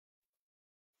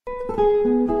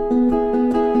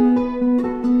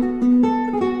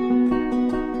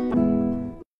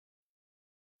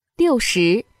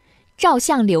60. 照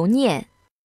相留念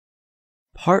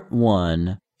Part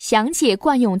 1. 详解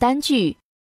惯用单句。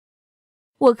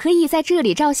我可以在这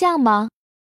里照相吗？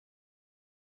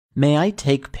 May I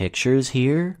take pictures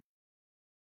here?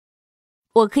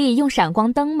 我可以用闪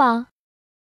光灯吗？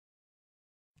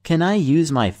 Can I use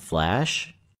my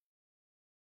flash?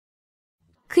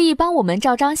 可以帮我们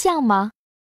照张相吗？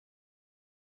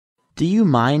 Do you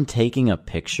mind taking a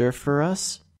picture for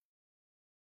us?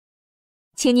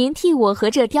 请您替我和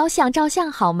这雕像照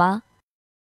相好吗？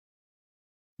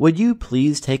 Would you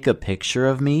please take a picture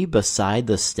of me beside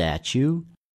the statue?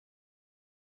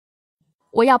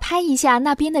 我要拍一下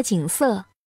那边的景色。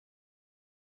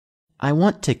 I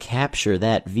want to capture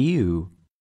that view.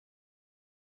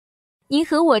 您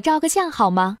和我照个相好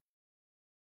吗？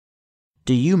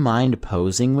 Do you mind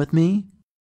posing with me?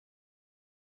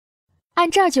 按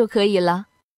这儿就可以了。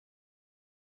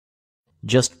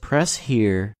 Just press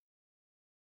here.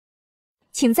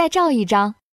 请再照一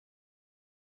张。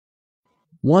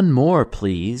 One more,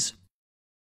 please.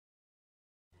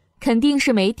 肯定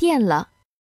是没电了。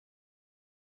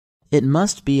 It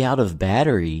must be out of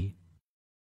battery.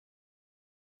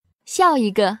 笑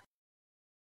一个。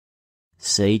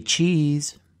 Say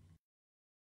cheese.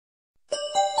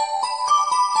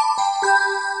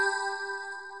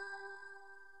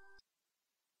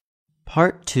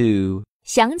 Part 2.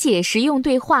 详解实用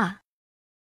对话。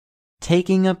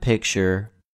 Taking a picture.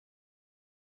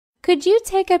 Could you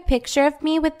take a picture of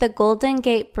me with the Golden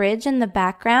Gate Bridge in the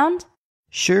background?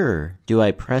 Sure. Do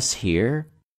I press here?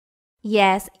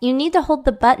 Yes, you need to hold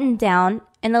the button down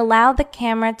and allow the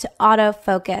camera to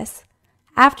autofocus.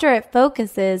 After it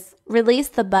focuses, release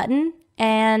the button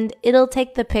and it'll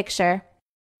take the picture.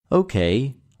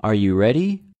 Okay. Are you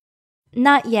ready?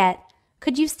 Not yet.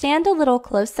 Could you stand a little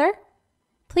closer?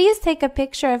 Please take a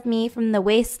picture of me from the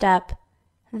waist up.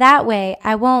 That way,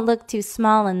 I won't look too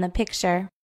small in the picture.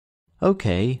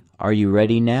 Okay. Are you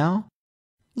ready now?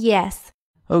 Yes.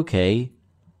 Okay.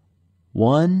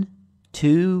 1,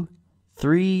 2,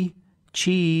 3,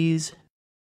 cheese.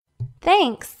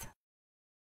 Thanks.